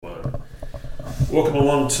Welcome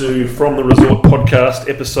along to From the Resort podcast,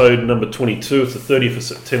 episode number 22. It's the 30th of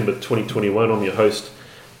September 2021. I'm your host,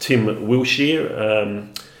 Tim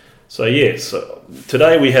Wilshire. So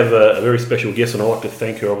today we have a very special guest, and I'd like to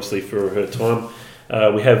thank her obviously for her time.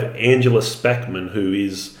 We have Angela Spackman, who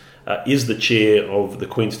is the chair of the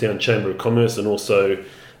Queenstown Chamber of Commerce and also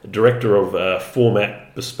director of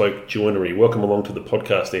Format Bespoke Joinery. Welcome along to the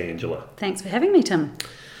podcast, Angela. Thanks for having me, Tim.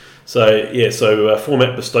 So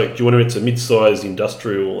Format Bespoke Joinery, it's a mid-sized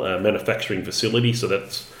industrial manufacturing facility. So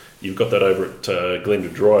you've got that over at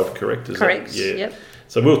Glenda Drive, correct? Correct. Yep.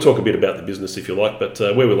 So we'll talk a bit about the business if you like, but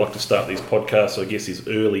where we like to start these podcasts, I guess, is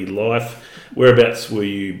early life. Whereabouts were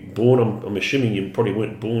you born? I'm assuming you probably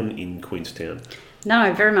weren't born in Queenstown.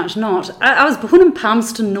 No, very much not. I was born in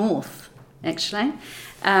Palmerston North, actually.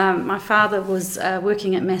 My father was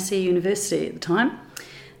working at Massey University at the time,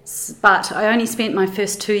 but I only spent my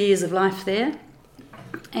first 2 years of life there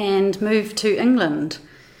and moved to England,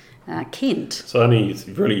 Kent. So only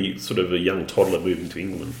really sort of a young toddler moving to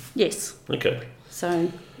England? Yes. Okay.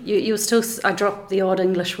 So you'll still, I dropped the odd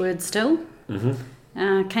English word still.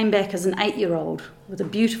 Mm-hmm. Came back as an 8-year-old with a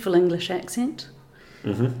beautiful English accent,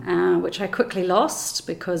 which I quickly lost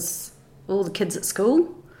because all the kids at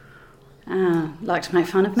school like to make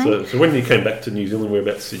fun of me. So when you came back to New Zealand,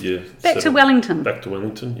 whereabouts did you Back to Wellington. Back to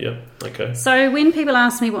Wellington, yeah. Okay. So when people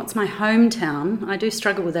ask me what's my hometown, I do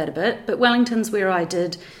struggle with that a bit, but Wellington's where I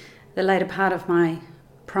did the later part of my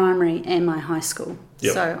primary and my high school.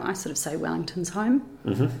 Yep. So I sort of say Wellington's home.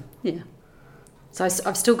 Mm-hmm. Yeah. So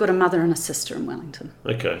I've still got a mother and a sister in Wellington.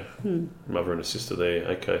 Okay. Mother and a sister there.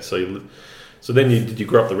 Okay. So then did you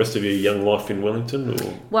grow up the rest of your young life in Wellington?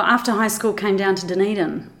 Or? Well, after high school, came down to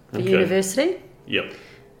Dunedin for university. Yep.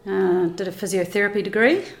 Did a physiotherapy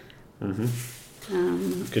degree.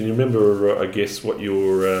 Mm-hmm. Can you remember, I guess, what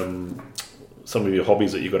your some of your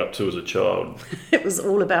hobbies that you got up to as a child? It was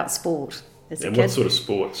all about sport as a kid. And what sort of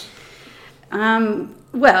sports?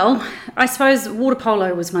 Well, I suppose water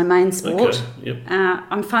polo was my main sport. Okay. Yep.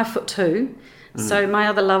 I'm 5'2", so my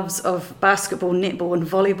other loves of basketball, netball and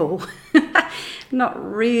volleyball not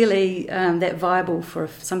really that viable for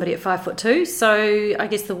somebody at 5'2". So I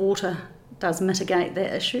guess the water does mitigate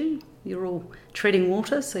that issue. You're all treading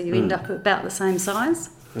water, so you end up about the same size.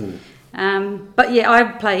 But yeah, I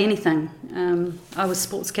would play anything. I was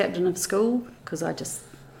sports captain of school because I just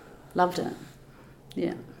loved it.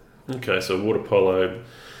 Yeah. Okay, so water polo,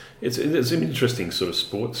 it's an interesting sort of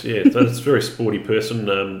sports. Yeah, it's a very sporty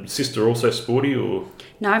person. Sister also sporty, or?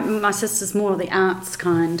 No, my sister's more of the arts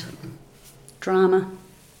kind, drama,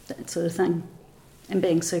 that sort of thing, and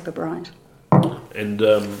being super bright. And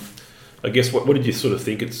I guess what did you sort of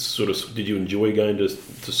think? Did you enjoy going to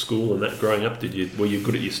school and that growing up? Were you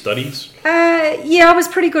good at your studies? Yeah, I was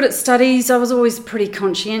pretty good at studies. I was always pretty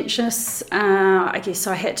conscientious. I guess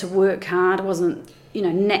I had to work hard. I wasn't,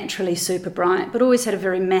 naturally super bright, but always had a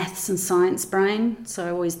very maths and science brain. So I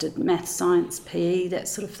always did maths, science, PE, that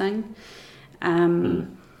sort of thing.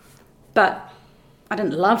 But I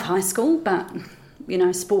didn't love high school, but,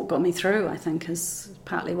 sport got me through, I think, is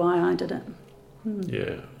partly why I did it.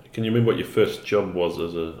 Yeah. Can you remember what your first job was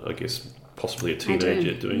as possibly a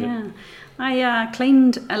teenager doing it? I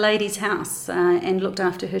cleaned a lady's house and looked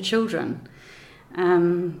after her children.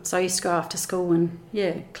 So I used to go after school and,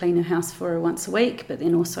 clean her house for her once a week, but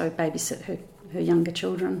then also babysit her younger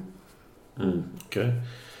children. Okay.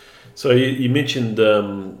 So you mentioned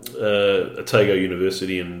Otago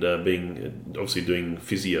University and being obviously doing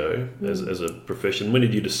physio as a profession. When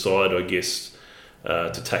did you decide, I guess,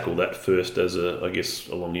 to tackle that first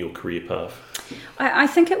along your career path? I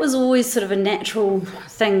think it was always sort of a natural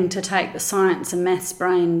thing to take the science and maths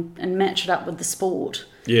brain and match it up with the sport.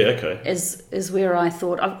 Yeah, okay. Is where I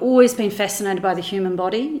thought. I've always been fascinated by the human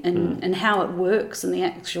body and how it works and the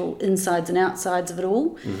actual insides and outsides of it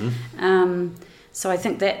all. So I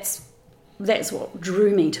think that's what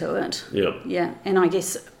drew me to it. Yeah. Yeah, and I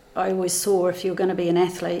guess I always saw if you were going to be an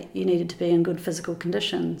athlete, you needed to be in good physical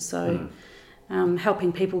condition. So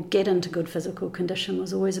helping people get into good physical condition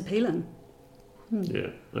was always appealing.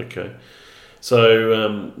 Yeah, okay.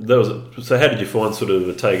 So so how did you find sort of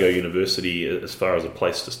Otago University as far as a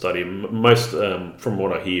place to study? Most, from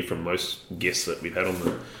what I hear from most guests that we've had on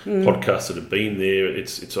the podcast that have been there,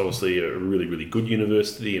 it's obviously a really, really good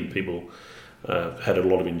university, and people had a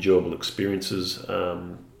lot of enjoyable experiences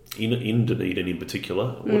in Dunedin in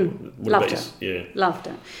particular. Loved it. Yeah. Loved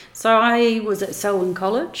it. So I was at Selwyn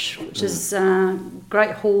College, which is a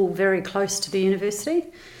great hall very close to the university.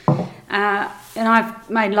 And I've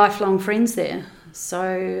made lifelong friends there.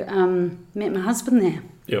 So met my husband there.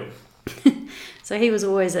 Yep. So he was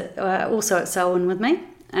always also at Selwyn with me.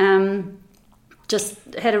 just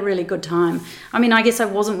had a really good time. I mean, I guess I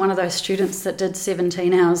wasn't one of those students that did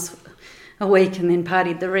 17 hours a week and then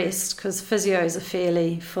partied the rest, because physio is a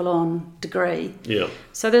fairly full-on degree. Yeah.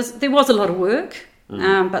 So there was a lot of work,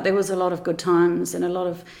 but there was a lot of good times and a lot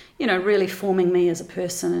of, really forming me as a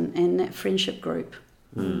person and that friendship group.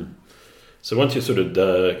 Mm. So once you sort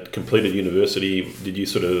of completed university, did you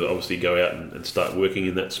sort of obviously go out and start working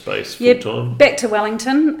in that space full time? Back to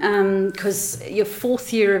Wellington, because your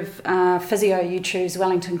fourth year of physio, you choose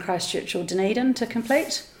Wellington, Christchurch or Dunedin to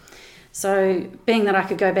complete. So being that I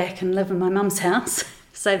could go back and live in my mum's house,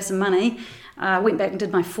 save some money, I went back and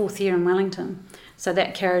did my fourth year in Wellington. So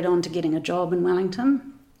that carried on to getting a job in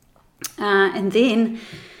Wellington. And then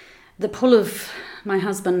the pull of my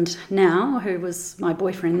husband now, who was my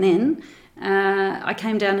boyfriend then, I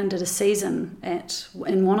came down and did a season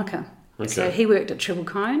in Wanaka. Okay. So he worked at Triple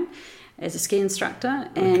Cone as a ski instructor,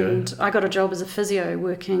 and I got a job as a physio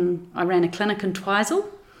I ran a clinic in Twizel,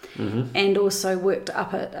 and also worked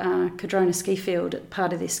up at Cardrona Ski Field at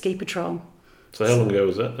part of their ski patrol. So how long ago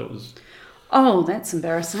was that? Oh, that's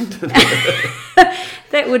embarrassing.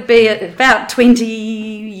 That would be about 20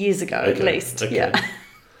 years ago at least. Okay. Yeah.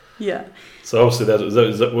 Yeah. So obviously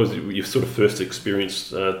that was your sort of first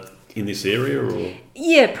experience in this area, or?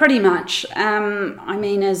 Yeah, pretty much. I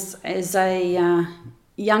mean, as a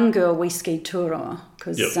young girl, we skied Tuaroa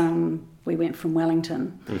because we went from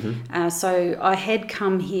Wellington. So I had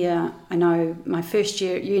come here. I know my first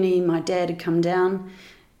year at uni, my dad had come down,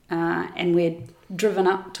 and we'd driven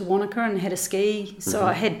up to Wanaka and had a ski. So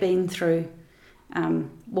I had been through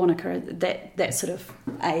Wanaka that sort of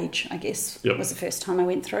age, I guess, was the first time I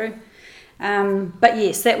went through. But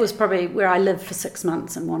yes, that was probably where I lived for 6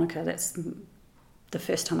 months in Wanaka. That's the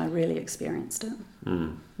first time I really experienced it.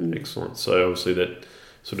 Excellent. So obviously that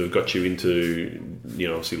sort of got you into,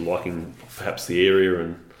 obviously liking perhaps the area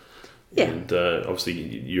and obviously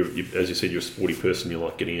you as you said, you're a sporty person. You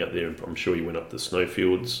like getting out there, and I'm sure you went up the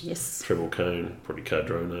snowfields. Yes. Treble Cone, probably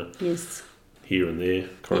Cardrona. Yes. Here and there,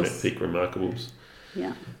 Coronet Peak Remarkables.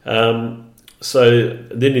 Yeah. So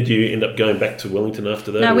then did you end up going back to Wellington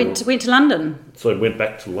after that? No, I went to London. So I went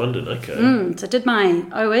back to London, okay. So I did my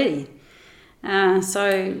OE.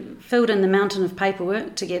 So filled in the mountain of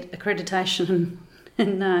paperwork to get accreditation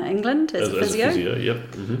in England as a physio. As a physio,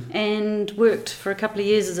 yep. And worked for a couple of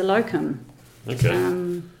years as a locum.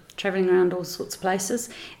 Okay. Travelling around all sorts of places.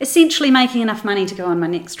 Essentially making enough money to go on my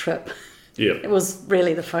next trip. Yeah. It was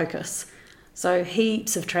really the focus. So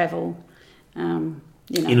heaps of travel.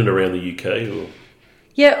 In and around the UK, or?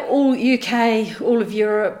 Yeah, all UK, all of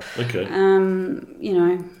Europe. Okay.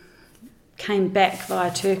 Came back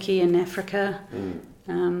via Turkey and Africa.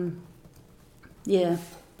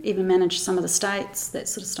 Even managed some of the States, that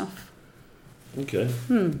sort of stuff. Okay.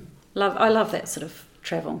 I love that sort of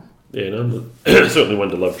travel. Yeah, no, certainly one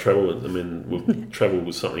to love travel. I mean, travel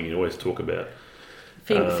was something you always talk about.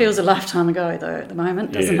 Feels a lifetime ago, though, at the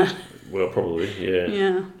moment, doesn't it? Well, probably, yeah.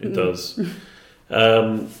 Yeah. It does.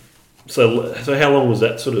 So how long was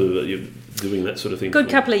that sort of, you doing that sort of thing? Good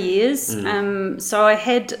couple of years. So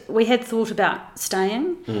we had thought about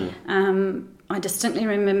staying. I distinctly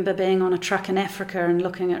remember being on a truck in Africa and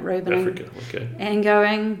looking at Ruben and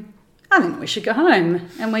going, I think we should go home.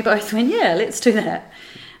 And we both went, yeah, let's do that.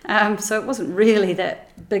 So it wasn't really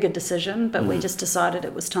that big a decision, but we just decided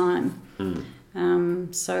it was time.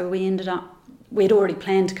 So we ended up, we'd already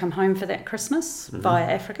planned to come home for that Christmas via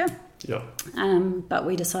Africa. Yeah. But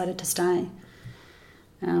we decided to stay.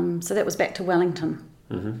 So that was back to Wellington.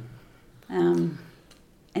 And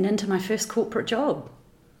into my first corporate job.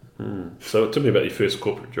 So tell me about your first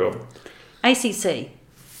corporate job. ACC,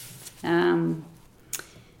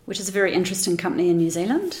 which is a very interesting company in New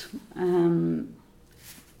Zealand.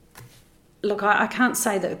 Look, I can't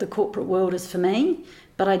say that the corporate world is for me,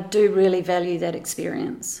 but I do really value that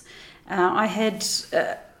experience. I had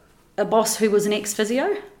a boss who was an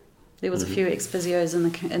ex-physio. There was a few ex-physios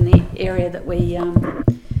in the area that we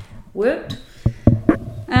worked.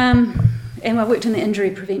 And I worked in the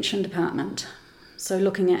injury prevention department, so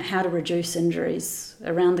looking at how to reduce injuries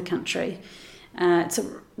around the country. It's a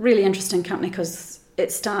really interesting company because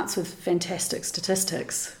it starts with fantastic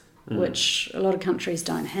statistics, which a lot of countries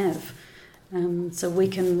don't have. So we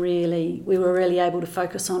were really able to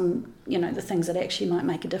focus on, the things that actually might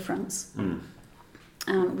make a difference.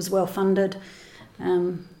 It was well funded,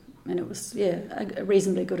 and it was, a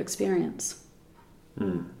reasonably good experience.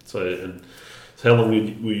 So how long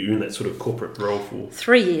were you in that sort of corporate role for?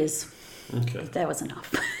 3 years. Okay. That was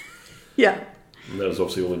enough. Yeah. And that was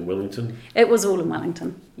obviously all in Wellington? It was all in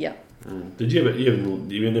Wellington, yeah. Did you ever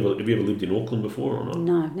lived in Auckland before or not?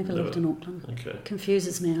 No, I've never lived in Auckland. Okay. It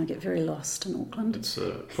confuses me. I get very lost in Auckland. It's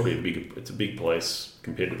probably a big place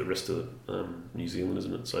compared to the rest of New Zealand,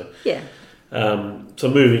 isn't it? So yeah. After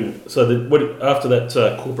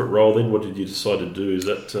that corporate role, then what did you decide to do? Is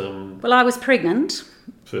that well, I was pregnant.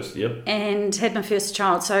 First, yep. And had my first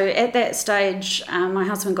child. So at that stage, my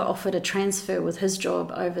husband got offered a transfer with his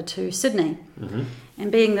job over to Sydney. Mm-hmm.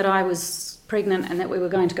 And being that I was pregnant and that we were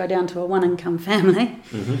going to go down to a one-income family,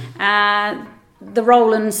 the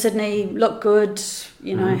role in Sydney looked good,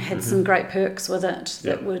 had some great perks with it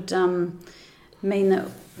that would mean that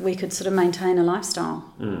we could sort of maintain a lifestyle.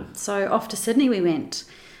 So off to Sydney we went.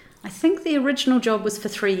 I think the original job was for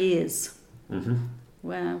 3 years,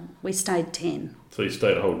 where we stayed 10. So you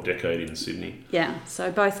stayed a whole decade in Sydney? Yeah,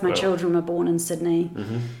 so both my children were born in Sydney.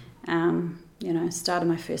 Started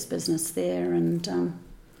my first business there, and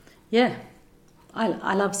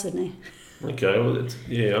I love Sydney. Okay, well,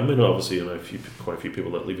 obviously I know quite a few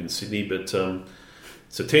people that live in Sydney, but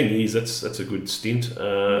so 10 years, that's a good stint.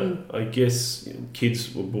 I guess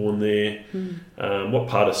kids were born there. What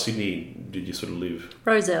part of Sydney did you sort of live?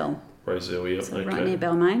 Rozelle, yeah. So okay. Right near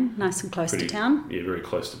Balmain, nice and close to town. Yeah, very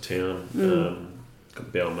close to town.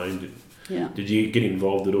 Balmain. Yeah. Did you get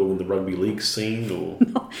involved at all in the rugby league scene? Or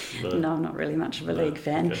No, I'm not really much of a league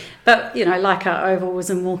fan. Okay. But, Leichhardt Oval was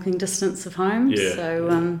in walking distance of home. Yeah.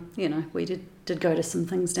 So, we did go to some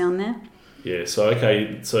things down there. Yeah, so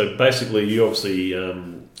basically you obviously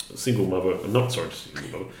single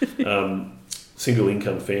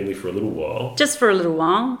income family for a little while. Just for a little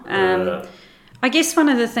while. I guess one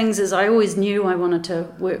of the things is I always knew I wanted to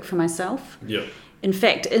work for myself. Yeah. In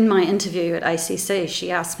fact, in my interview at ACC,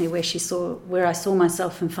 she asked me where I saw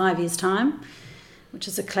myself in 5 years' time, which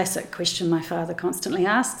is a classic question my father constantly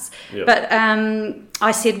asks. Yep. But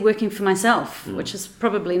I said working for myself, which is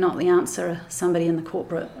probably not the answer somebody in the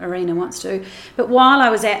corporate arena wants to. But while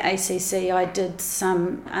I was at ACC, I did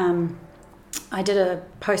a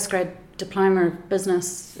postgrad diploma of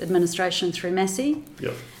business administration through Massey.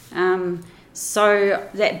 Yep. So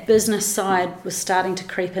that business side was starting to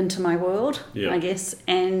creep into my world, I guess,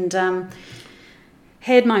 and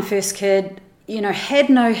had my first kid, had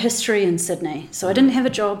no history in Sydney, so I didn't have a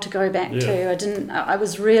job to go back to. I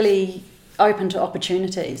was really open to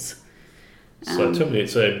opportunities. So tell me,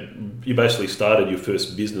 so you basically started your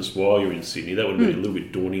first business while you were in Sydney. That would have been a little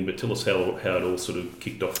bit daunting, but tell us how it all sort of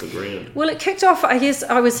kicked off the ground. Well, it kicked off, I guess,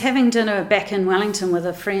 I was having dinner back in Wellington with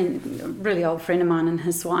a really old friend of mine and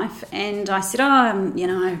his wife, and I said, I'm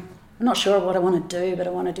not sure what I want to do, but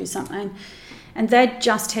I want to do something. And they'd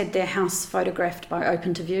just had their house photographed by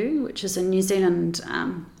Open to View, which is a New Zealand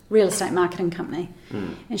real estate marketing company.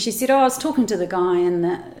 And she said, I was talking to the guy,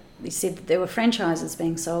 and he said that there were franchises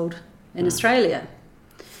being sold in Australia.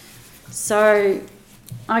 So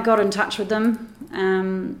I got in touch with them,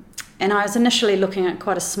 and I was initially looking at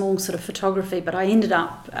quite a small sort of photography, but I ended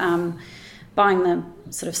up buying the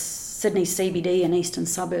sort of Sydney CBD and eastern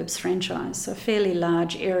suburbs franchise, so a fairly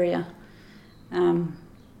large area,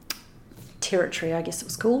 territory I guess it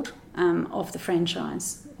was called, of the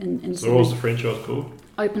franchise. In so what was the franchise called?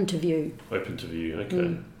 Open to View. Open to View,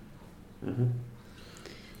 okay.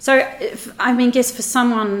 So, guess for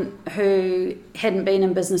someone who hadn't been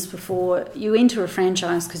in business before, you enter a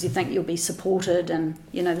franchise because you think you'll be supported and,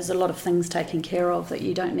 there's a lot of things taken care of that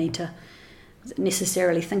you don't need to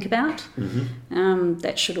necessarily think about.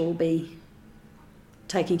 That should all be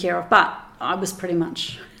taken care of. But I was pretty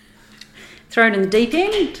much thrown in the deep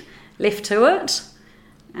end, left to it.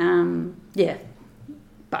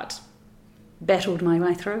 But battled my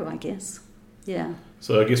way through, I guess. Yeah.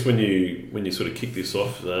 So I guess when you sort of kicked this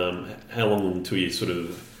off, how long until you sort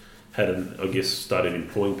of started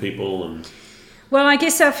employing people and? Well, I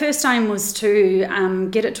guess our first aim was to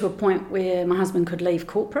get it to a point where my husband could leave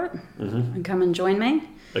corporate and come and join me.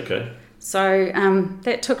 Okay. So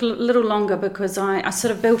that took a little longer because I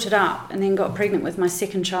sort of built it up and then got pregnant with my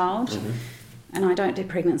second child, and I don't do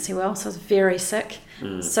pregnancy well, so I was very sick.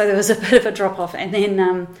 So there was a bit of a drop off, and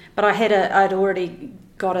then but I'd already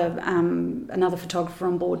got another photographer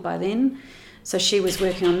on board by then, so she was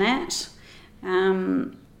working on that,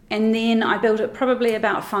 and then I built it probably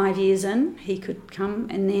about 5 years in. He could come,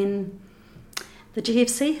 and then the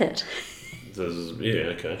GFC hit.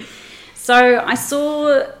 Yeah, okay. So I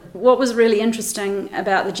saw what was really interesting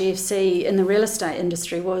about the GFC in the real estate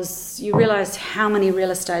industry was you realise how many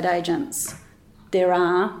real estate agents there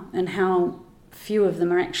are and how few of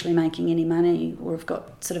them are actually making any money or have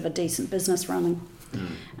got sort of a decent business running.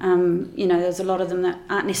 There's a lot of them that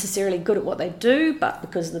aren't necessarily good at what they do, but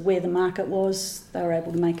because of where the market was, they were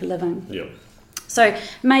able to make a living. Yep. So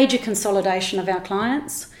major consolidation of our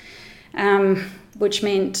clients, which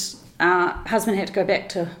meant our husband had to go back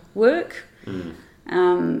to work.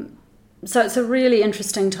 So it's a really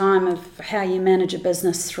interesting time of how you manage a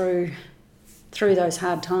business through those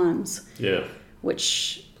hard times. Yeah.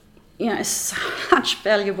 Which, such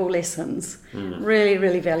valuable lessons, really,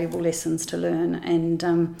 really valuable lessons to learn,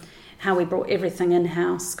 and how we brought everything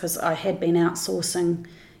in-house, because I had been outsourcing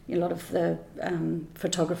a lot of the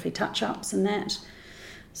photography touch-ups and that.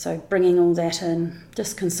 So bringing all that in,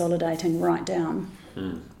 just consolidating right down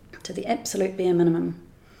to the absolute bare minimum,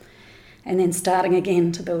 and then starting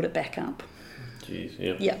again to build it back up. Jeez,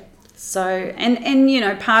 yeah. Yeah. So,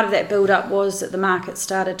 and part of that build-up was that the market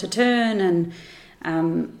started to turn, and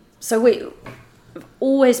so we've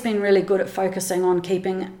always been really good at focusing on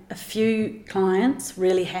keeping a few clients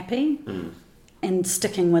really happy and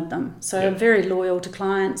sticking with them. So very loyal to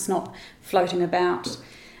clients, not floating about.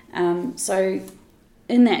 So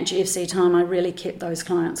in that GFC time, I really kept those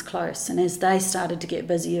clients close. And as they started to get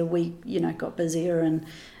busier, we, got busier, and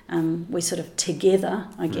we sort of together,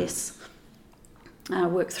 I guess,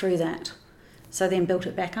 worked through that. So then built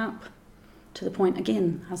it back up to the point,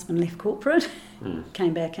 again, husband left corporate,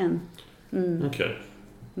 came back in. Okay.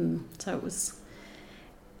 So it was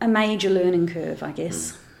a major learning curve, I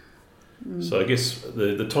guess. So I guess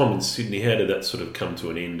the time in Sydney, how did that sort of come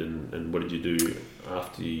to an end, and what did you do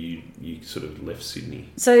after you sort of left Sydney?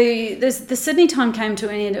 So the Sydney time came to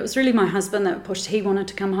an end. It was really my husband that pushed. He wanted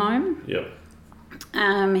to come home. Yeah.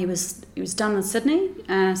 He was done with Sydney.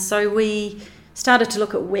 So we started to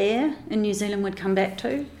look at where in New Zealand we'd come back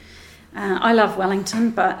to. I love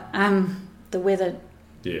Wellington, but the weather...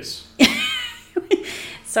 Yes.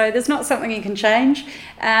 So there's not something you can change.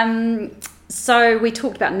 So we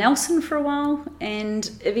talked about Nelson for a while,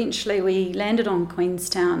 and eventually we landed on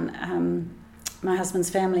Queenstown. My husband's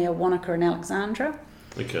family are Wanaka and Alexandra.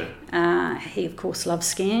 Okay. He, of course, loves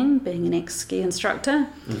skiing, being an ex-ski instructor.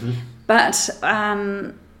 But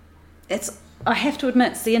I have to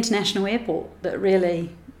admit, it's the international airport that really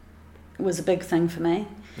was a big thing for me.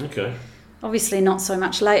 Okay. Obviously not so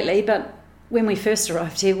much lately, but when we first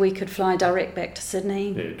arrived here, we could fly direct back to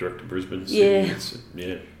Sydney. Yeah, direct to Brisbane. Sydney,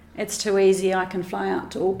 yeah. It's too easy. I can fly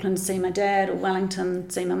out to Auckland to see my dad, or Wellington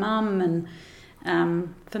see my mum, and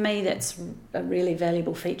for me that's a really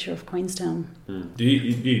valuable feature of Queenstown. Do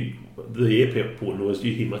you the airport noise, do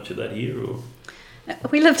you hear much of that here? Or?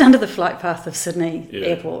 We lived under the flight path of Sydney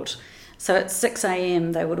Airport, so at 6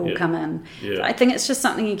 a.m. they would all come in. So I think it's just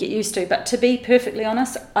something you get used to, but to be perfectly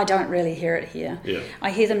honest, I don't really hear it here.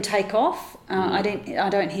 I hear them take off. I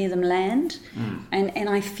don't hear them land, and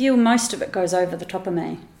I feel most of it goes over the top of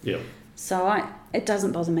me. So it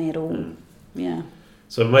doesn't bother me at all.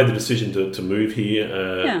 So I made the decision to move here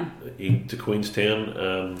to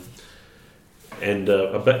Queenstown, and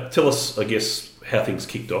tell us, I guess, how things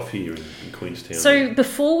kicked off here in Queenstown. So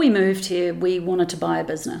before we moved here, we wanted to buy a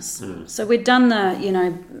business. So we'd done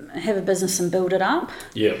have a business and build it up.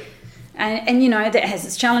 And that has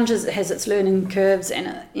its challenges, it has its learning curves,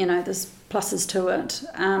 and there's pluses to it.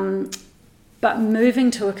 But moving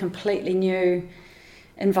to a completely new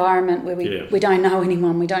environment where we don't know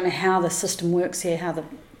anyone, we don't know how the system works here,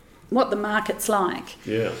 what the market's like.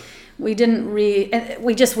 We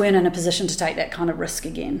just weren't in a position to take that kind of risk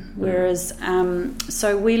again. Whereas,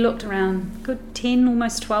 so we looked around good 10,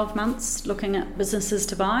 almost 12 months looking at businesses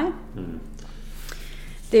to buy.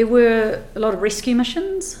 There were a lot of rescue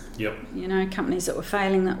missions. Companies that were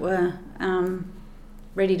failing that were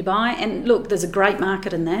ready to buy. And look, there's a great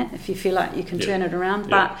market in that if you feel like you can turn it around.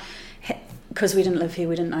 But because we didn't live here,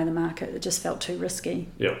 we didn't know the market. It just felt too risky.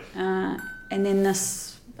 And then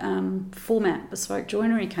this format, Bespoke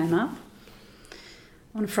Joinery, came up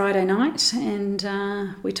on a Friday night, and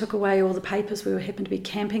we took away all the papers. We happened to be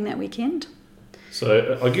camping that weekend.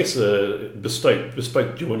 So I guess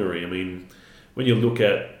Bespoke Joinery, I mean, when you look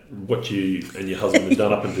at what you and your husband had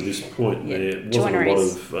done up until this point, there wasn't a lot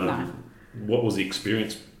of... What was the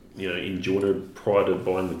experience in joinery prior to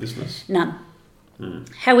buying the business? None.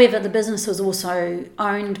 However, the business was also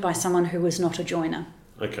owned by someone who was not a joiner.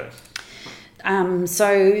 Okay.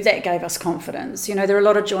 So that gave us confidence. There are a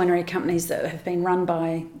lot of joinery companies that have been run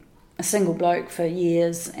by a single bloke for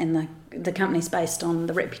years, and the company's based on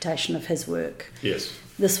the reputation of his work. Yes.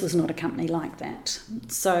 This was not a company like that.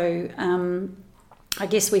 So I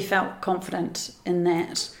guess we felt confident in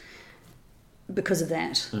that because of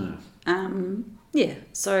that.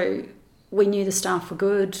 So we knew the staff were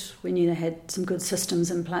good. We knew they had some good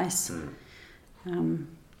systems in place.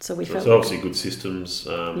 So we felt... So obviously good systems.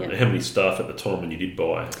 How many staff at the time when you did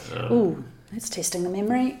buy? That's testing the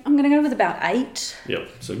memory. I'm going to go with about 8. Yeah,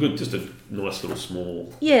 so good, just a nice little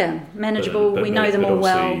small... Yeah, manageable. We know them all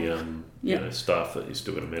well. You know, staff that you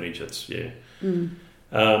still got to manage, that's,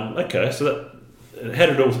 okay, so that... How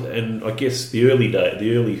did it all... And I guess the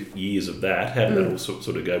early years of that, how did that all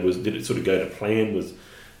sort of go? Did it sort of go to plan? Do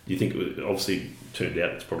you think it was... Obviously, turned out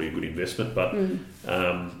it's probably a good investment, but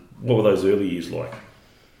what were those early years like?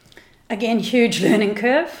 Again, huge learning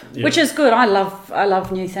curve, which is good. I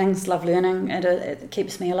love new things, love learning, and it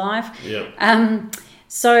keeps me alive. Yeah.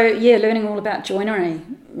 Learning all about joinery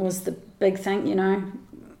was the big thing, you know,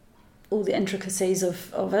 all the intricacies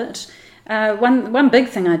of it. One big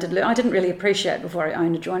thing I didn't really appreciate before I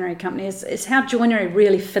owned a joinery company is how joinery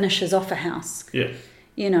really finishes off a house. Yeah.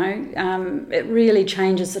 You know, it really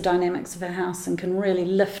changes the dynamics of a house and can really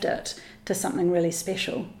lift it to something really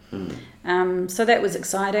special. So that was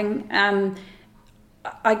exciting.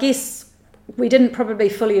 I guess we didn't probably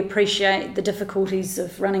fully appreciate the difficulties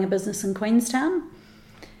of running a business in Queenstown.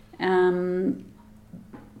 And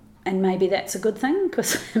maybe that's a good thing,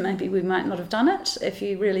 because maybe we might not have done it if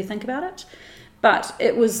you really think about it. But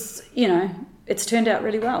it was, you know, it's turned out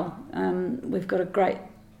really well. We've got a great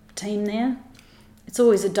team there. It's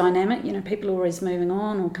always a dynamic, you know, people are always moving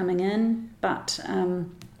on or coming in, but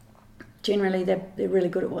generally they're really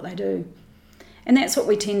good at what they do. And that's what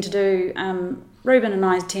we tend to do. Ruben and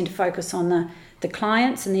I tend to focus on the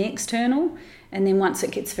clients and the external, and then once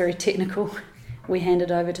it gets very technical, we hand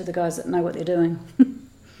it over to the guys that know what they're doing.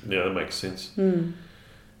 Yeah, that makes sense.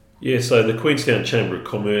 Yeah, so the Queenstown Chamber of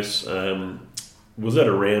Commerce, was that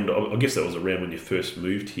around, I guess that was around when you first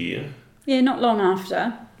moved here? Yeah, not long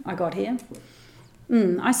after I got here.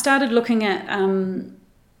 I started looking at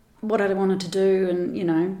what I wanted to do, and, you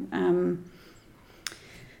know,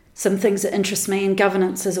 some things that interest me, and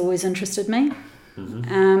governance has always interested me.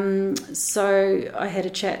 So I had a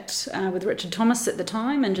chat with Richard Thomas at the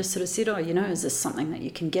time and just sort of said, is this something that you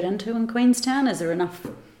can get into in Queenstown? Is there enough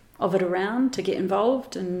of it around to get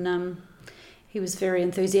involved? And he was very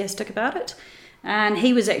enthusiastic about it. And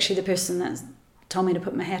he was actually the person that told me to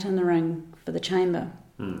put my hat in the ring for the chamber.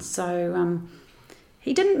 So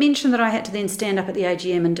he didn't mention that I had to then stand up at the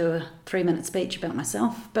AGM and do a 3-minute speech about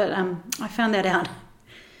myself, but I found that out,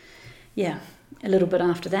 a little bit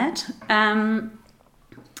after that.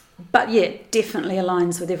 But yeah, definitely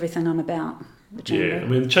aligns with everything I'm about, the chamber. Yeah, I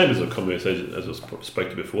mean, the Chambers of Commerce, as I spoke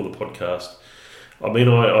to before the podcast, I mean,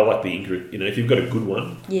 I like the, you know, if you've got a good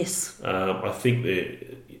one, yes, I think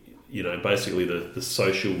that, you know, basically the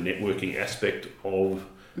social networking aspect of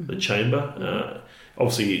the chamber.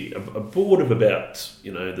 Obviously, a board of about,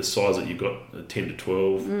 you know, the size that you've got, 10 to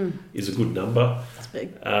 12, is a good number. That's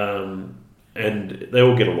big. And they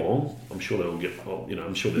all get along. I'm sure they all get, you know,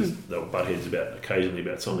 I'm sure they'll butt heads occasionally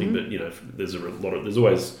about something, but, you know, there's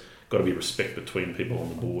always got to be respect between people on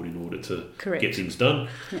the board in order to get things done.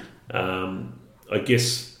 Yeah. I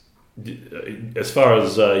guess, as far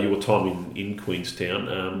as your time in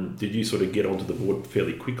Queenstown, did you sort of get onto the board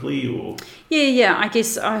fairly quickly, or? Yeah. I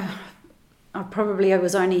guess I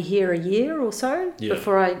was only here a year or so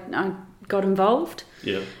before I got involved.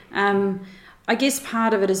 Yeah. I guess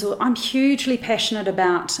part of it is I'm hugely passionate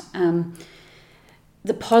about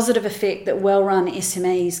the positive effect that well-run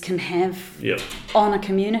SMEs can have on a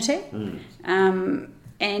community. And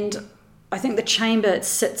I think the chamber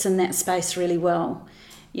sits in that space really well.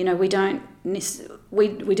 You know, we do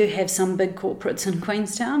have some big corporates in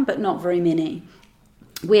Queenstown, but not very many.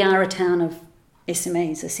 We are a town of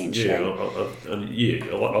SMEs, essentially. Yeah,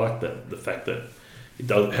 I like that, the fact that it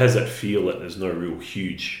has that feel that there's no real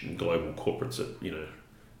huge global corporates that, you know,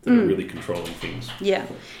 that are really controlling things. Yeah,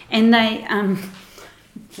 and they I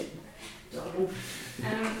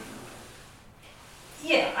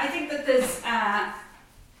think that there's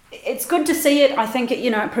it's good to see it. I think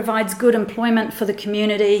it provides good employment for the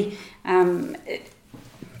community,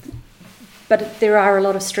 but there are a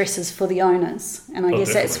lot of stresses for the owners, and I guess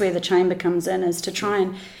definitely. That's where the chamber comes in, is to try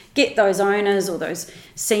and get those owners or those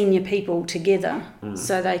senior people together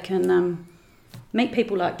so they can meet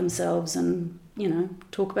people like themselves and, you know,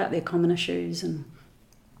 talk about their common issues and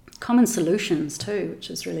common solutions too, which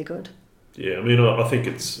is really good. Yeah, I mean, I think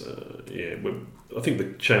it's I think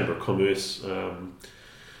the Chamber of Commerce.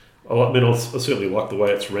 I certainly like the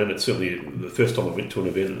way it's run. It's certainly, the first time I went to an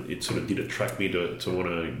event, it sort of did attract me to want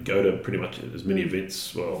to go to pretty much as many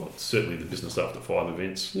events. Well, certainly the Business After 5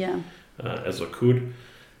 events as I could.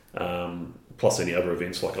 Plus any other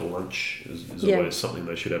events like a lunch is always something.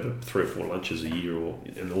 They should have 3 or 4 lunches a year,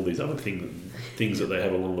 and all these other things that they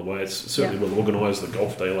have along the way. It's certainly well organised. The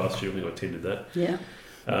golf day last year, I think I attended that. Yeah.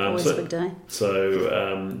 Always a big day.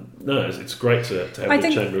 So, no, it's great to have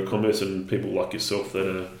the Chamber of Commerce and people like yourself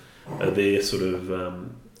that are there sort of,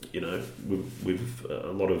 with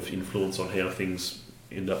a lot of influence on how things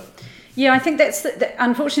end up. Yeah, I think that's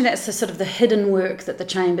unfortunately that's the sort of the hidden work that the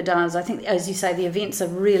Chamber does. I think, as you say, the events are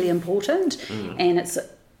really important, and it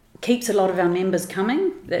keeps a lot of our members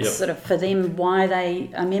coming. That's sort of for them why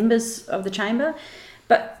they are members of the Chamber.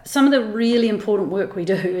 But some of the really important work we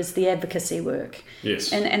do is the advocacy work.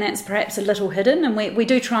 Yes. And that's perhaps a little hidden, and we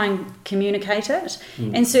do try and communicate it.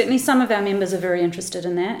 And certainly some of our members are very interested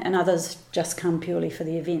in that, and others just come purely for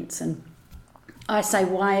the events. And I say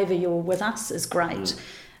why ever you're with us is great.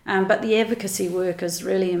 But the advocacy work is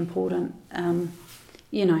really important,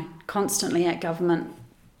 constantly at government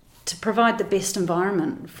to provide the best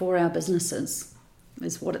environment for our businesses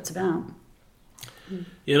is what it's about.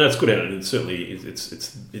 Yeah, no, it's good out, and certainly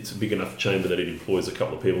it's a big enough chamber that it employs a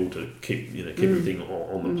couple of people to keep everything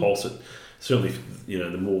on the pulse. It certainly,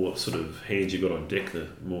 the more sort of hands you got on deck, the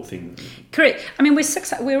more things. Correct. I mean,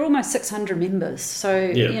 we're almost 600 members, so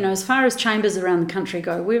as far as chambers around the country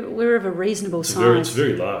go, we're of a reasonable size. It's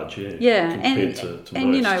very large, yeah. Yeah, compared to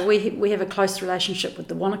most. we have a close relationship with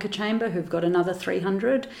the Wanaka Chamber, who've got another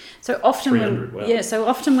 300. So often, 300, wow.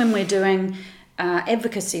 when we're doing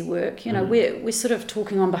advocacy work, we're sort of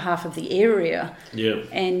talking on behalf of the area. Yeah.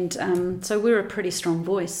 And so we're a pretty strong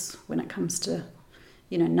voice when it comes to,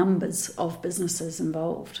 numbers of businesses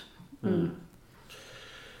involved.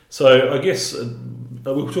 So I guess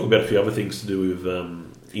we'll talk about a few other things to do with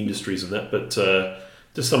industries and that, but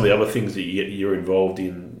just some of the other things that you're involved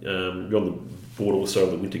in. You're on the board also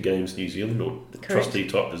of the Winter Games New Zealand, or the trustee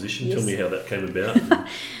type position. Yes. Tell me how that came about.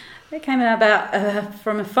 It came about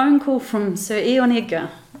from a phone call from Sir Eon Edgar,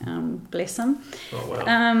 bless him. Oh,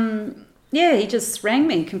 wow. He just rang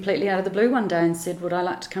me completely out of the blue one day and said, would I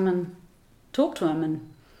like to come and talk to him?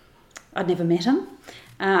 And I'd never met him.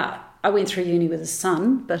 I went through uni with his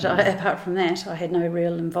son, but apart from that, I had no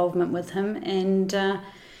real involvement with him. And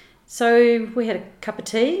so we had a cup of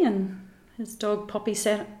tea, and his dog Poppy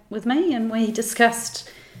sat with me, and we discussed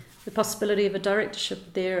the possibility of a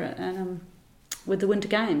directorship there with the Winter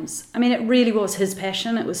Games. I mean, it really was his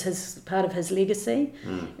passion. It was part of his legacy,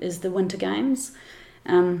 is the Winter Games.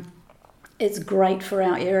 It's great for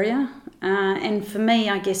our area. And for me,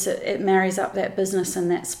 I guess it marries up that business and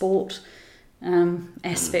that sport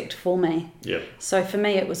aspect for me. Yeah. So for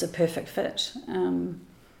me, it was a perfect fit.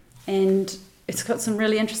 And it's got some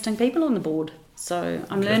really interesting people on the board. So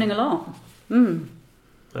I'm learning a lot.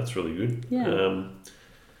 That's really good. Yeah.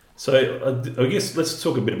 So I guess let's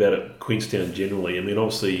talk a bit about Queenstown generally. I mean,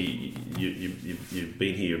 obviously you've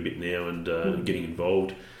been here a bit now and getting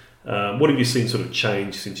involved. What have you seen sort of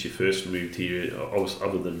change since you first moved here?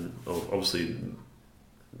 Other than obviously,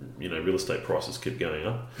 real estate prices kept going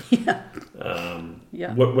up.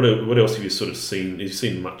 Yeah. What else have you sort of seen? Have you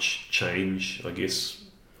seen much change, I guess,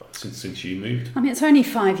 since you moved? I mean, it's only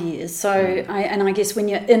 5 years, so I guess when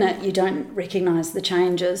you're in it, you don't recognise the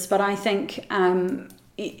changes. But I think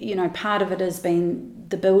part of it has been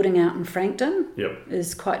the building out in Frankton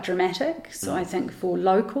is quite dramatic. So I think for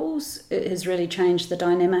locals, it has really changed the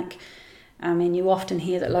dynamic. I mean, you often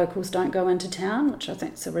hear that locals don't go into town, which I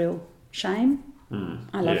think is a real shame.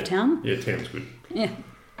 I love town. Yeah, town's good. Yeah.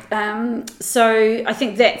 So I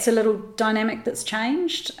think that's a little dynamic that's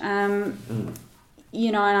changed. And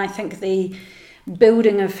I think the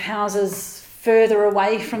building of houses further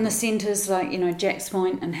away from the centres, like, Jacks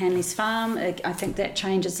Point and Hanley's Farm, I think that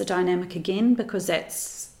changes the dynamic again, because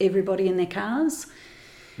that's everybody in their cars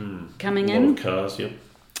coming in. A lot of cars,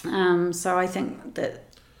 yeah. So I think that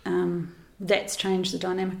that's changed the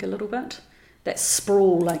dynamic a little bit. That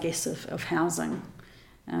sprawl, I guess, of housing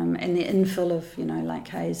and the infill of, Lake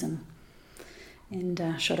Hayes and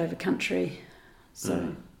Shotover Country.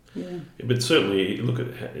 So... Yeah. But certainly, look at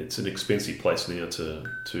it's an expensive place now to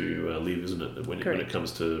live, isn't it? When it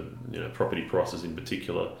comes to property prices in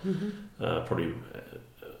particular, probably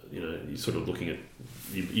you're sort of looking at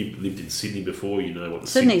you lived in Sydney before, what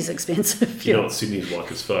Sydney's expensive. You know what Sydney's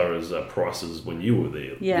like as far as prices when you were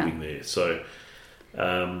there living there. So,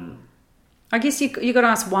 I guess you got to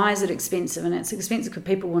ask, why is it expensive? And it's expensive because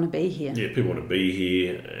people want to be here. Yeah, people want to be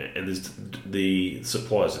here, and the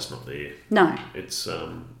supply is just not there. No, it's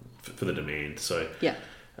for the demand. So yeah,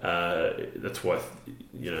 that's why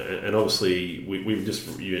and obviously we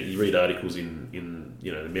just you read articles in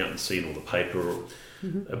the Mountain Scene or the paper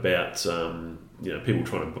about people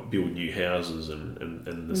trying to build new houses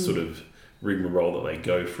and the sort of rigmarole that they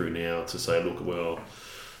go through now to say, look, well,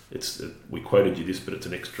 we quoted you this, but it's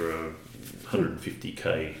an extra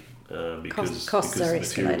 150k because costs are the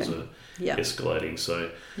materials escalating. escalating. So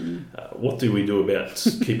what do we do about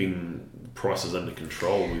keeping prices under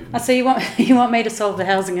control? So you want me to solve the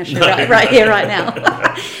housing issue right here, right now?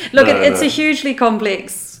 Look, it's a hugely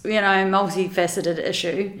complex, multifaceted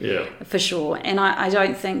issue, for sure. And I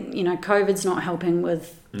don't think, COVID's not helping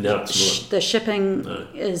with. No, it's not. The shipping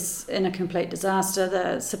is in a complete disaster.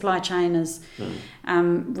 The supply chain is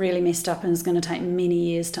really messed up and is going to take many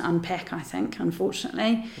years to unpack, I think,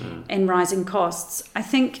 unfortunately, and rising costs. I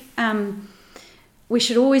think we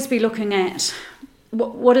should always be looking at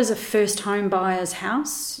what is a first home buyer's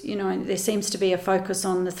house. There seems to be a focus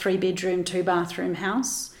on the 3-bedroom, 2-bathroom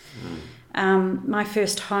house. My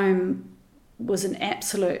first home was it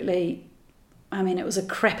was a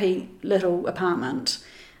crappy little apartment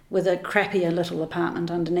with a crappier little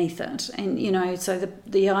apartment underneath it. And, so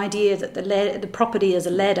the idea that the property is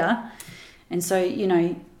a ladder, and so,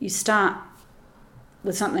 you start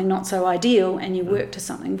with something not so ideal and you work to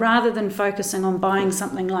something, rather than focusing on buying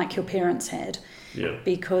something like your parents had,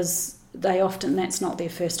 because that's not their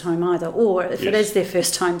first home either, or if it is their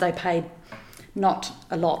first home, they paid not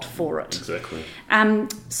a lot for it. Exactly.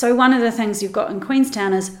 So one of the things you've got in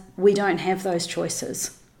Queenstown is we don't have those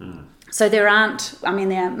choices. So there aren't,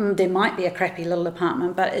 there might be a crappy little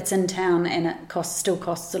apartment, but it's in town and it still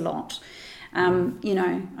costs a lot.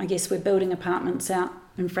 I guess we're building apartments out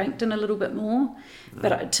in Frankton a little bit more,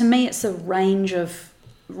 but to me it's a range of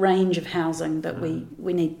housing that we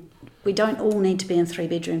need. We don't all need to be in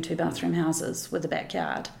 3-bedroom, 2-bathroom houses with a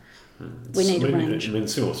backyard. We need a range.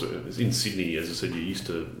 Similar sort of, in Sydney, as I said, you're used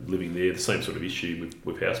to living there. The same sort of issue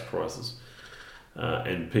with house prices,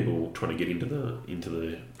 and people trying to get into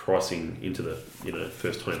the pricing, into the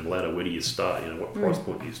first home ladder. Where do you start? What price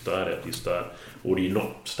point do you start at? Do you start, or do you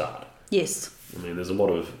not start? Yes. There's a lot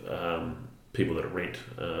of people that rent,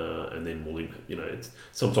 and then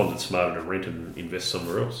sometimes it's smarter to rent and invest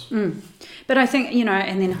somewhere else. But I think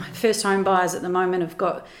and then first home buyers at the moment have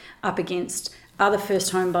got up against other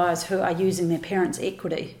first home buyers who are using their parents'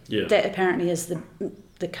 equity. Yeah. That apparently is the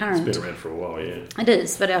current. It's been around for a while, yeah. It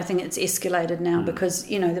is, but I think it's escalated now because,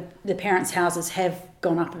 the parents' houses have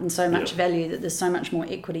gone up in so much value that there's so much more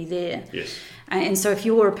equity there. Yes. And so if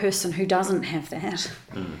you're a person who doesn't have that,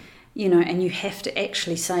 and you have to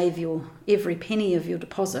actually save every penny of your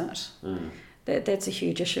deposit, that's a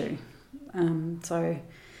huge issue. I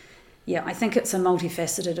think it's a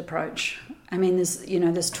multifaceted approach.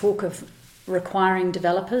 There's talk of requiring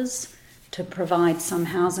developers to provide some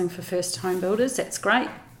housing for first home builders. That's great,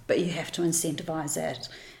 but you have to incentivise that.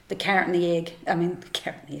 The carrot and the egg,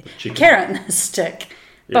 the carrot and the stick,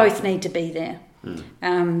 both need to be there.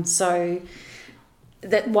 So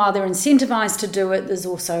that while they're incentivised to do it, there's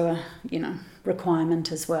also a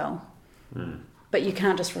requirement as well. But you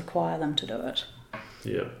can't just require them to do it.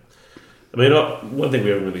 Yeah. One thing we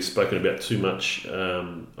haven't really spoken about too much,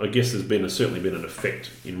 I guess there's certainly been an effect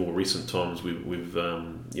in more recent times with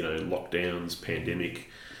lockdowns, pandemic,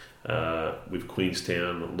 with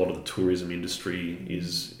Queenstown. A lot of the tourism industry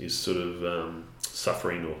is sort of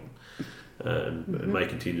suffering or may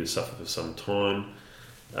continue to suffer for some time.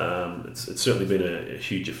 It's certainly been a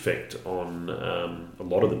huge effect on a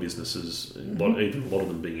lot of the businesses, even a lot of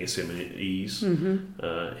them being SMEs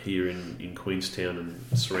here in Queenstown and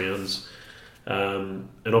surrounds. And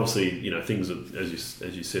obviously, things that,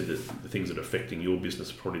 as you said, the things that are affecting your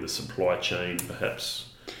business are probably the supply chain, perhaps.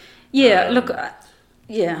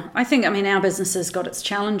 I think, our business has got its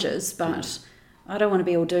challenges, but I don't want to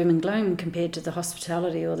be all doom and gloom compared to the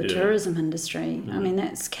hospitality or the tourism industry.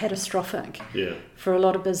 That's catastrophic for a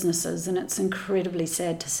lot of businesses, and it's incredibly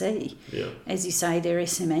sad to see. Yeah. As you say, they're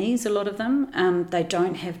SMEs, a lot of them. They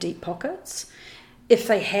don't have deep pockets. If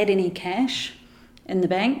they had any cash in the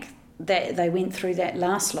bank, they went through that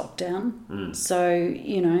last lockdown. So,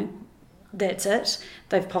 that's it.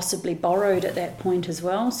 They've possibly borrowed at that point as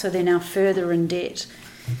well, so they're now further in debt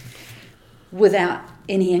without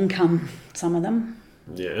any income, some of them.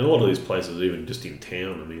 Yeah, and a lot of these places, even just in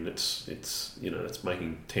town, it's it's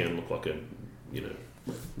making town look like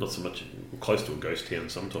not so much close to a ghost town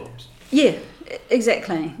sometimes. Yeah,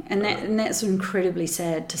 exactly, and that's incredibly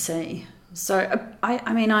sad to see. So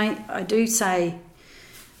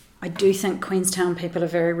I do think Queenstown people are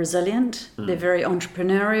very resilient. They're very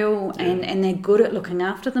entrepreneurial and they're good at looking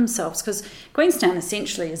after themselves, because Queenstown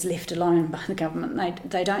essentially is left alone by the government.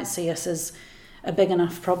 They don't see us as a big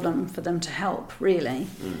enough problem for them to help, really.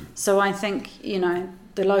 So I think, the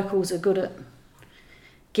locals are good at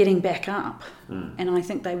getting back up, and I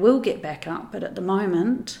think they will get back up, but at the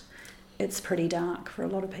moment it's pretty dark for a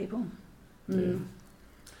lot of people.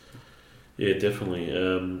 Yeah, definitely.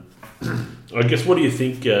 I guess, what do you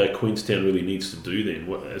think Queenstown really needs to do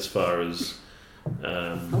then, as far as...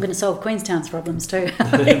 I'm going to solve Queenstown's problems too.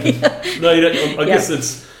 No, you don't. I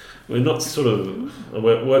guess we're not sort of...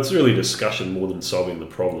 Well, it's really discussion more than solving the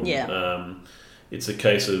problem. Yeah. It's a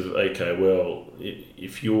case of, okay, well,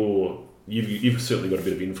 if you've certainly got a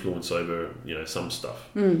bit of influence over, some stuff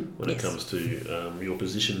when it comes to your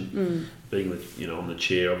position, being on the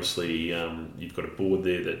chair. Obviously, you've got a board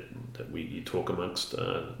there that you talk amongst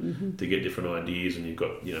to get different ideas, and you've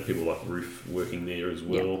got people like Ruth working there as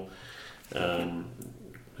well,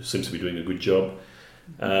 who seems to be doing a good job.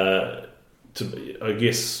 I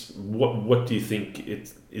guess, what do you think?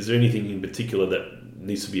 Is there anything in particular that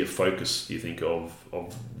needs to be a focus, do you think, of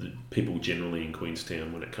the people generally in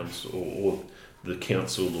Queenstown when it comes to, or the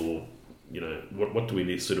council, or what do we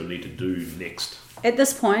need to do next? At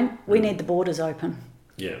this point, we need the borders open.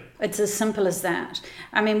 Yeah, it's as simple as that.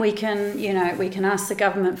 I mean, we can ask the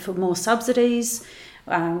government for more subsidies.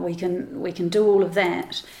 We can do all of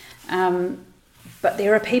that, but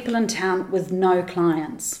there are people in town with no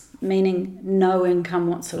clients, meaning no income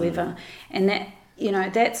whatsoever, and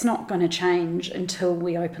that's not going to change until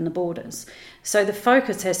we open the borders. So the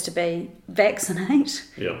focus has to be vaccinate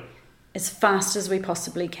as fast as we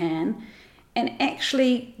possibly can, and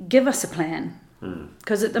actually give us a plan.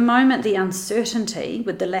 Because at the moment, the uncertainty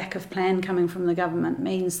with the lack of plan coming from the government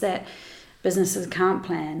means that businesses can't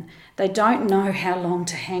plan. They don't know how long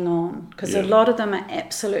to hang on, because a lot of them are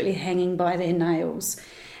absolutely hanging by their nails.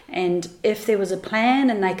 And if there was a plan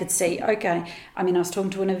and they could see, okay, I mean, I was talking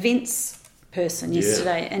to an events person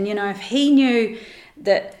yesterday, and if he knew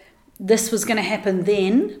that this was going to happen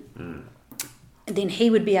then he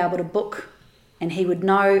would be able to book, and he would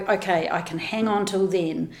know, okay, I can hang on till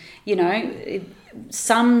then.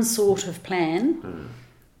 Some sort of plan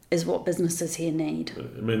is what businesses here need. I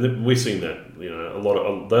mean, we've seen that, a lot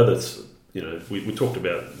of, although that's, we talked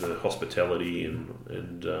about the hospitality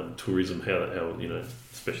and tourism, how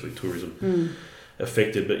especially tourism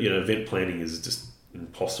affected, but event planning is just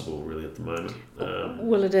impossible really at the moment.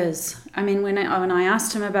 Well, it is. I mean, when I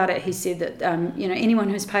asked him about it, he said that anyone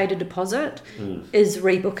who's paid a deposit is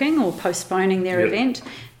rebooking or postponing their event,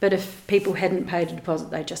 but if people hadn't paid a deposit,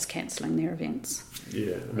 they're just cancelling their events.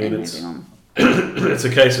 Yeah, I mean, it's a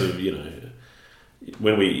case of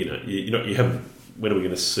when we you have, when are we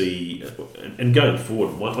going to see, and going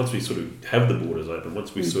forward, once we sort of have the borders open,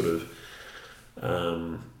 once we sort of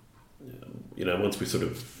once we sort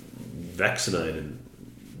of vaccinated,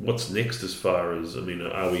 what's next as far as,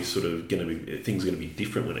 are we sort of things going to be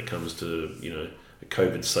different when it comes to, a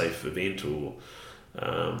COVID safe event, or...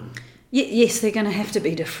 yes, they're going to have to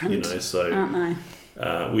be different, aren't they?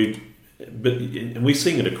 And we're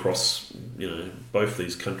seeing it across, both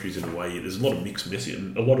these countries in a way. There's a lot of mixed message,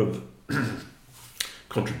 and a lot of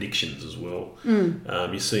contradictions as well.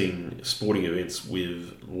 You're seeing sporting events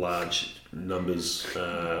with large numbers,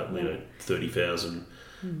 30,000,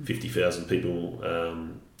 50,000 people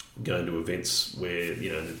going to events where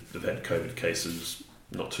they've had COVID cases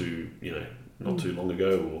not too long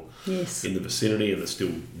ago, or in the vicinity, and they're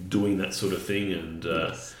still doing that sort of thing, and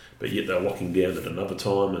but yet they're locking down at another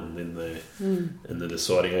time, and then they're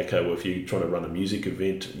deciding, okay, well, if you're trying to run a music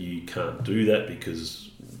event, you can't do that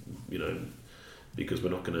because we're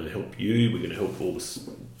not going to help you. We're going to help all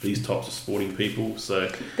these types of sporting people.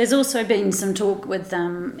 So there's also been some talk with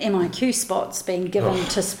MIQ spots being given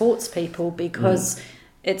to sports people because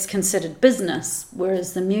it's considered business,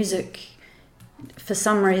 whereas the music, for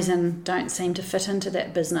some reason, don't seem to fit into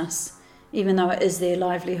that business, even though it is their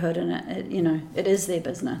livelihood and it is their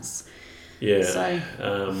business. Yeah. So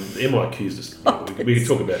the MIQ is just... we could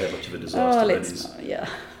talk about how much of a disaster that is.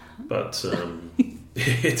 But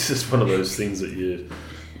it's just one of those things that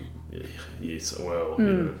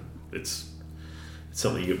it's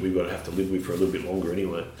something we've got to have to live with for a little bit longer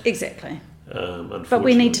anyway. Exactly. But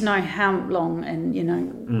we need to know how long, and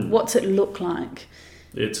what's it look like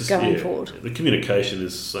going forward. The communication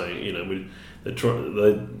is saying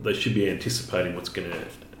they should be anticipating what's going to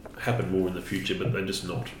happen more in the future, but they're just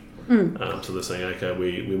not. So they're saying, okay,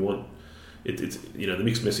 we want it's the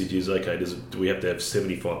mixed message is, okay, do we have to have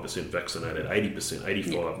 75% vaccinated, 80%,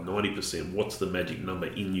 85%, 90%? What's the magic number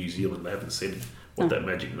in New Zealand? They haven't said what that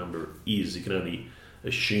magic number is. You can only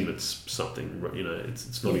assume it's something,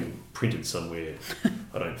 it's not even printed somewhere,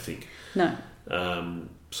 I don't think. No.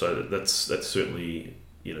 So that's certainly,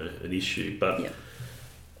 an issue. But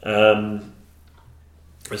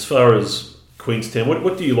as far as Queenstown,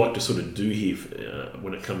 what do you like to sort of do here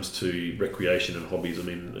when it comes to recreation and hobbies? I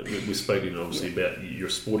mean, we're speaking obviously about you're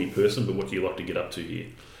a sporty person, but what do you like to get up to here?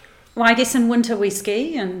 Well, I guess in winter we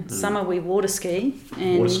ski, and summer we water ski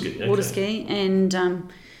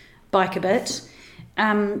and bike a bit.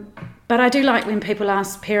 But I do like when people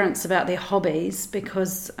ask parents about their hobbies,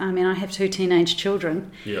 because I have 2 teenage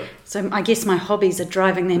children. Yeah. So I guess my hobbies are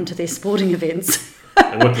driving them to their sporting events.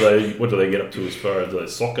 And what do they get up to as far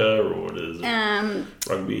as soccer, or is it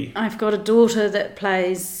rugby? I've got a daughter that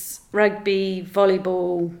plays rugby,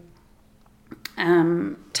 volleyball,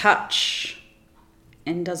 touch,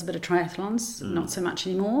 and does a bit of triathlons. Not so much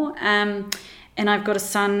anymore. And I've got a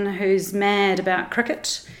son who's mad about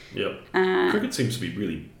cricket. Yeah. Cricket seems to be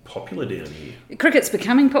really popular down here. Cricket's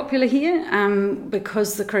becoming popular here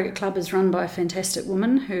because the cricket club is run by a fantastic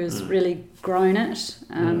woman who's really grown it.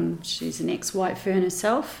 She's an ex-White Fern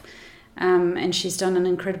herself, and she's done an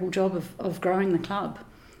incredible job of growing the club.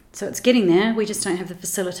 So it's getting there. We just don't have the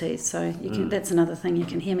facilities. So that's another thing you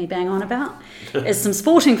can hear me bang on about, is some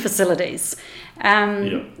sporting facilities.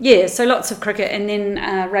 So lots of cricket, and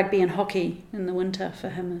then rugby and hockey in the winter for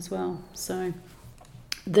him as well. So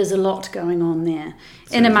there's a lot going on there.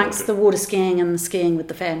 In amongst the water skiing and the skiing with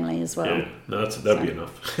the family as well. Yeah, no, that'd be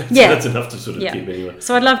enough. That's enough to sort of keep anyway.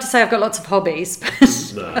 So I'd love to say I've got lots of hobbies,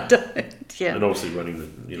 but no. I don't. Yeah. And obviously running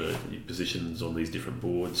the your positions on these different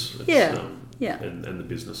boards. And the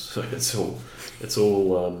business. So it's all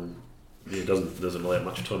it doesn't allow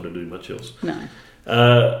much time to do much else. No.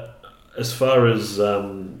 As far as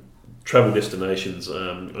travel destinations,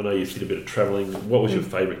 I know you did a bit of travelling. What was your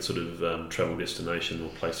favourite sort of travel destination or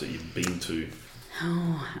place that you've been to?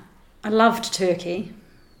 Oh, I loved Turkey.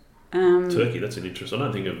 Turkey, that's an interest. I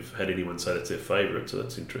don't think I've had anyone say that's their favourite, so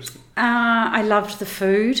that's interesting. I loved the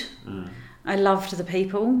food. I loved the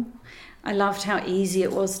people. I loved how easy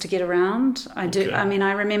it was to get around. I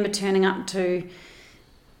remember turning up to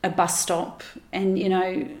a bus stop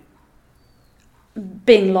and,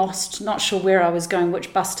 being lost, not sure where I was going,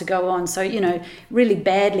 which bus to go on. So, really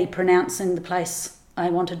badly pronouncing the place I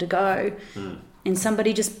wanted to go. And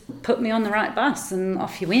somebody just put me on the right bus and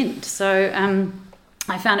off you went. So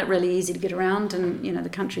I found it really easy to get around, and, the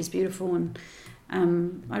country's beautiful, and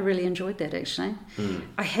I really enjoyed that, actually.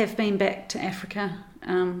 I have been back to Africa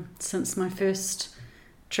since my first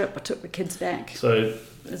trip. I took the kids back. So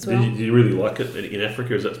as well. Do you really like it in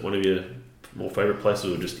Africa? Is that one of your more favourite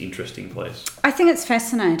places, or just interesting place? I think it's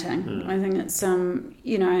fascinating. I think it's, and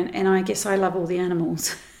I guess I love all the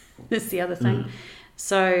animals. That's the other thing.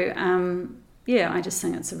 So, I just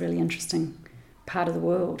think it's a really interesting part of the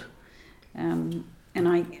world. And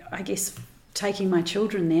I guess taking my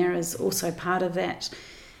children there is also part of that,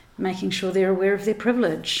 making sure they're aware of their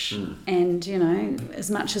privilege. And,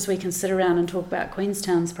 as much as we can sit around and talk about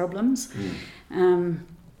Queenstown's problems,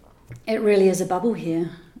 it really is a bubble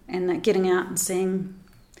here. And that getting out and seeing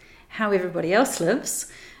how everybody else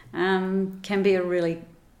lives can be a really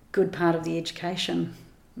good part of the education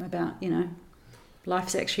about,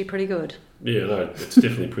 life's actually pretty good. Yeah, no, it's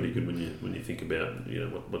definitely pretty good when you think about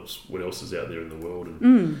what else is out there in the world,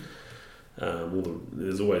 and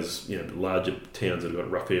there's always larger towns that have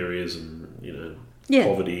got rough areas and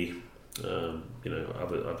poverty,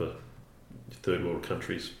 other third world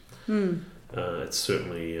countries. It's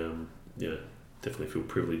certainly definitely feel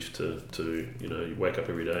privileged to you wake up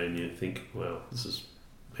every day and you think, wow, this is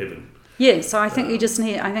heaven. Yeah, so I think we just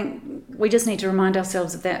need to remind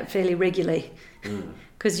ourselves of that fairly regularly,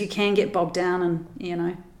 because you can get bogged down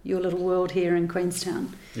in your little world here in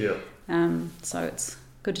Queenstown. Yeah. So it's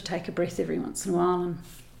good to take a breath every once in a while.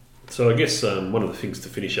 So I guess one of the things to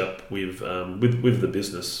finish up with the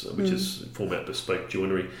business, which is Format Bespoke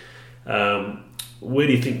Joinery, where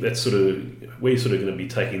do you think that's where you're going to be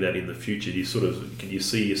taking that in the future? Can you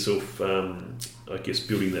see yourself,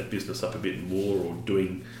 building that business up a bit more, or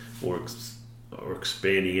doing, or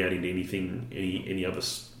expanding out into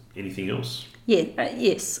anything else? Yeah,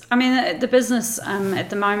 yes. I mean, the business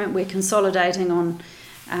at the moment, we're consolidating on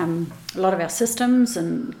a lot of our systems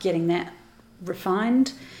and getting that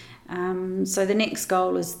refined. So the next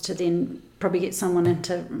goal is to then probably get someone in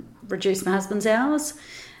to reduce my husband's hours.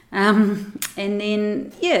 And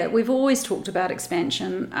then, we've always talked about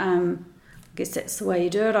expansion. I guess that's the way you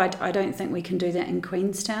do it. I don't think we can do that in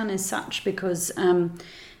Queenstown as such, because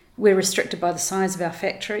we're restricted by the size of our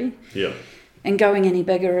factory. Yeah. And going any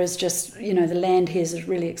bigger is just, the land here is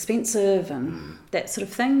really expensive and that sort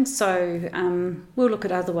of thing. So we'll look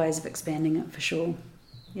at other ways of expanding it for sure.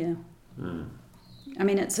 Yeah. I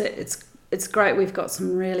mean, it's great. We've got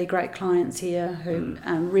some really great clients here who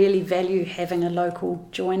really value having a local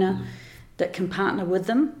joiner that can partner with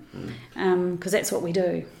them, because that's what we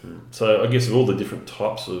do. So I guess of all the different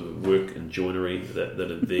types of work and joinery that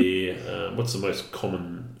are there, what's the most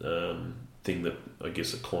common thing that I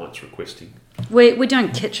guess a client's requesting. We're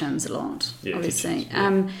doing kitchens a lot, obviously. Kitchens,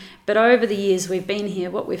 yeah. But over the years we've been here,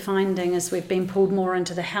 what we're finding is we've been pulled more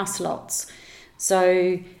into the house lots.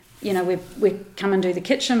 So, we come and do the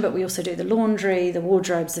kitchen, but we also do the laundry, the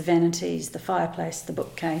wardrobes, the vanities, the fireplace, the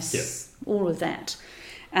bookcase, all of that.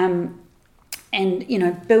 And,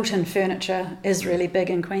 built-in furniture is really big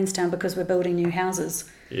in Queenstown because we're building new houses.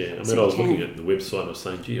 Yeah, I was looking at the website and I was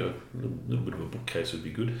saying, gee, a little bit of a bookcase would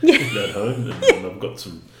be good at home, and I've got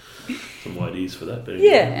some ideas for that. But anyway.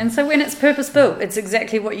 Yeah, and so when it's purpose-built, it's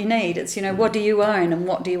exactly what you need. It's, what do you own and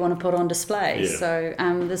what do you want to put on display? Yeah. So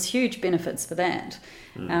there's huge benefits for that.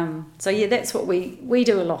 That's what we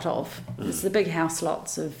do a lot of. It's the big house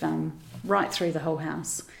lots of right through the whole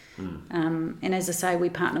house. And as I say, we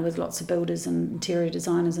partner with lots of builders and interior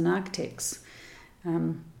designers and architects.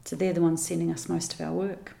 So they're the ones sending us most of our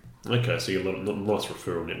work. Okay, so you have a nice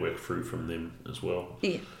referral network through from them as well.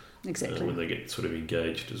 Yeah, exactly. When they get sort of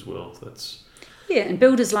engaged as well. And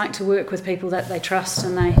builders like to work with people that they trust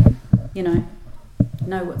and they,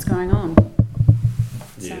 know what's going on.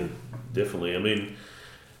 Yeah, definitely. I mean,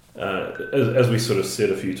 as we sort of said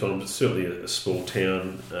a few times, it's certainly a small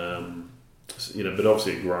town, but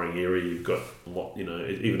obviously a growing area. You've got a lot,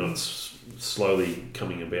 even though it's slowly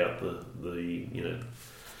coming about, the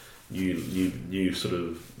new sort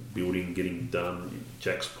of building getting done.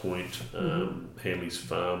 Jack's Point, Hanley's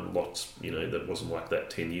Farm, lots. That wasn't like that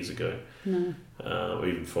 10 years ago, or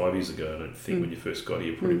even 5 years ago. I don't think when you first got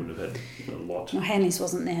here, you probably wouldn't have had a lot. Well, Hanley's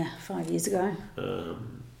wasn't there 5 years ago.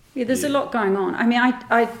 There's a lot going on. I mean,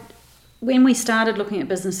 I when we started looking at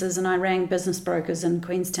businesses, and I rang business brokers in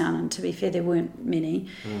Queenstown, and to be fair, there weren't many.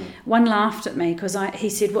 One laughed at me because he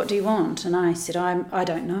said, "What do you want?" And I said, "I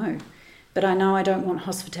don't know. But I know I don't want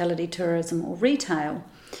hospitality, tourism or retail."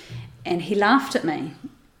 And he laughed at me,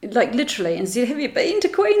 like literally, and said, "Have you been to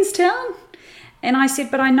Queenstown?" And I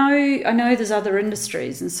said, "But I know there's other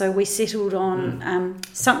industries." And so we settled on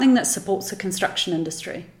something that supports the construction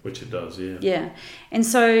industry. Which it does, yeah. Yeah. And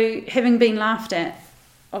so having been laughed at,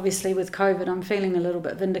 obviously with COVID, I'm feeling a little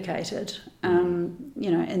bit vindicated,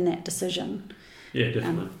 in that decision. Yeah,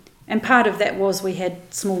 definitely. And part of that was we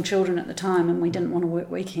had small children at the time and we didn't want to work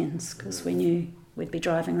weekends because we knew we'd be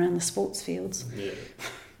driving around the sports fields. Yeah.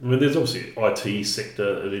 I mean, there's obviously IT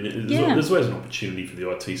sector. I mean, there's always an opportunity for the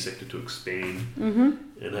IT sector to expand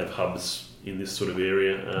and have hubs in this sort of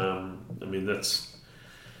area.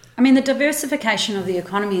 The diversification of the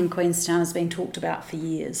economy in Queenstown has been talked about for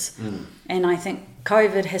years. And I think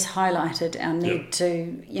COVID has highlighted our need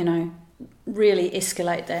to, really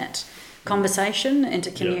escalate that conversation and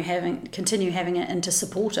to continue having it and to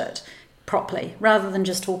support it properly rather than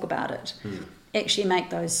just talk about it. Actually make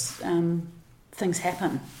those things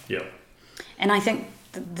happen. Yeah. And I think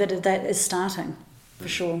that is starting for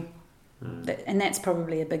sure. And that's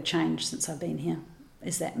probably a big change since I've been here,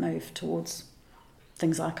 is that move towards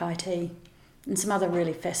things like IT and some other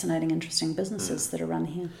really fascinating, interesting businesses that are run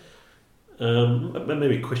here.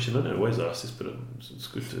 Maybe a question, I don't always ask this, but it's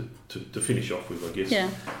good to finish off with, I guess. Yeah.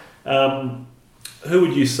 Who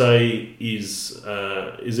would you say is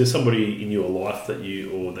there somebody in your life that you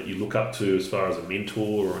look up to as far as a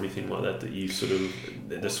mentor or anything like that that you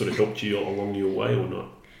that sort of helped you along your way or not?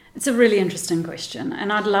 It's a really interesting question,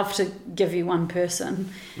 and I'd love to give you one person,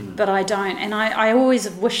 but I don't. And I always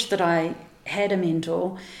have wished that I had a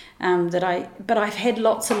mentor, but I've had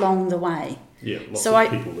lots along the way. Yeah, lots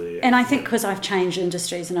of people there. And I think because I've changed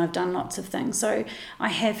industries and I've done lots of things, so I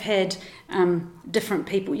have had different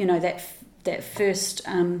people. That first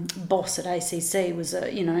boss at ACC was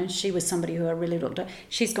she was somebody who I really looked at.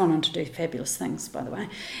 She's gone on to do fabulous things, by the way.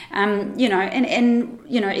 And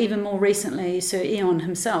even more recently, Sir Eon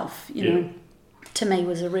himself, to me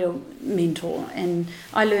was a real mentor, and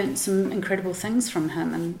I learned some incredible things from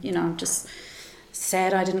him. And I'm just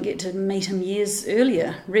sad I didn't get to meet him years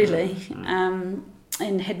earlier, really, and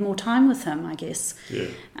had more time with him, I guess. Yeah.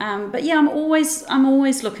 I'm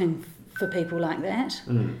always looking for people like that.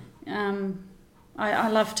 I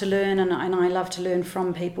love to learn, and I love to learn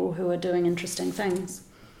from people who are doing interesting things.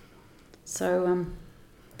 So,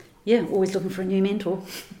 always looking for a new mentor.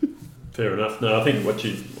 Fair enough. No, thank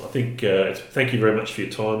you very much for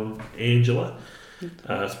your time, Angela.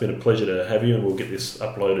 It's been a pleasure to have you, and we'll get this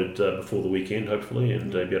uploaded before the weekend, hopefully,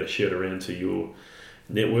 and be able to share it around to your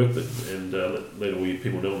network, and let all you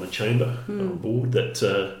people know on the chamber board that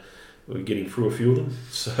we're getting through a few of them.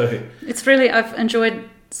 So it's really, I've enjoyed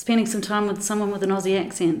spending some time with someone with an Aussie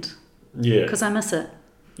accent. Yeah. Because I miss it.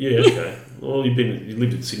 Yeah, okay. Well, you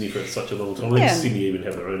lived in Sydney for such a long time. I think Sydney even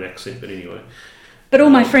have their own accent, but anyway. But all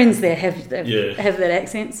my friends there have that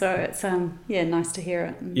accent, so it's nice to hear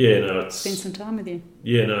it. And spend some time with you.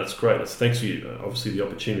 Yeah, no, it's great. Thanks for you, obviously the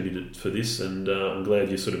opportunity for this, and I'm glad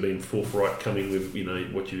you've sort of been forthright coming with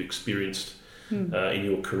what you've experienced in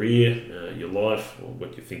your career, your life, or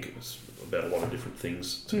what you think it was about a lot of different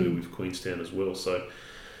things to do with Queenstown as well. So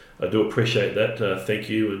I do appreciate that. Thank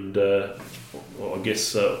you, and I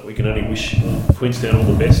guess we can only wish Queenstown all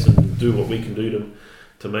the best and do what we can do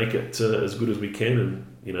to make it as good as we can,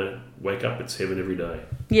 and wake up, it's heaven every day.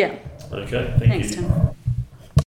 Yeah. Okay, thanks, Tim.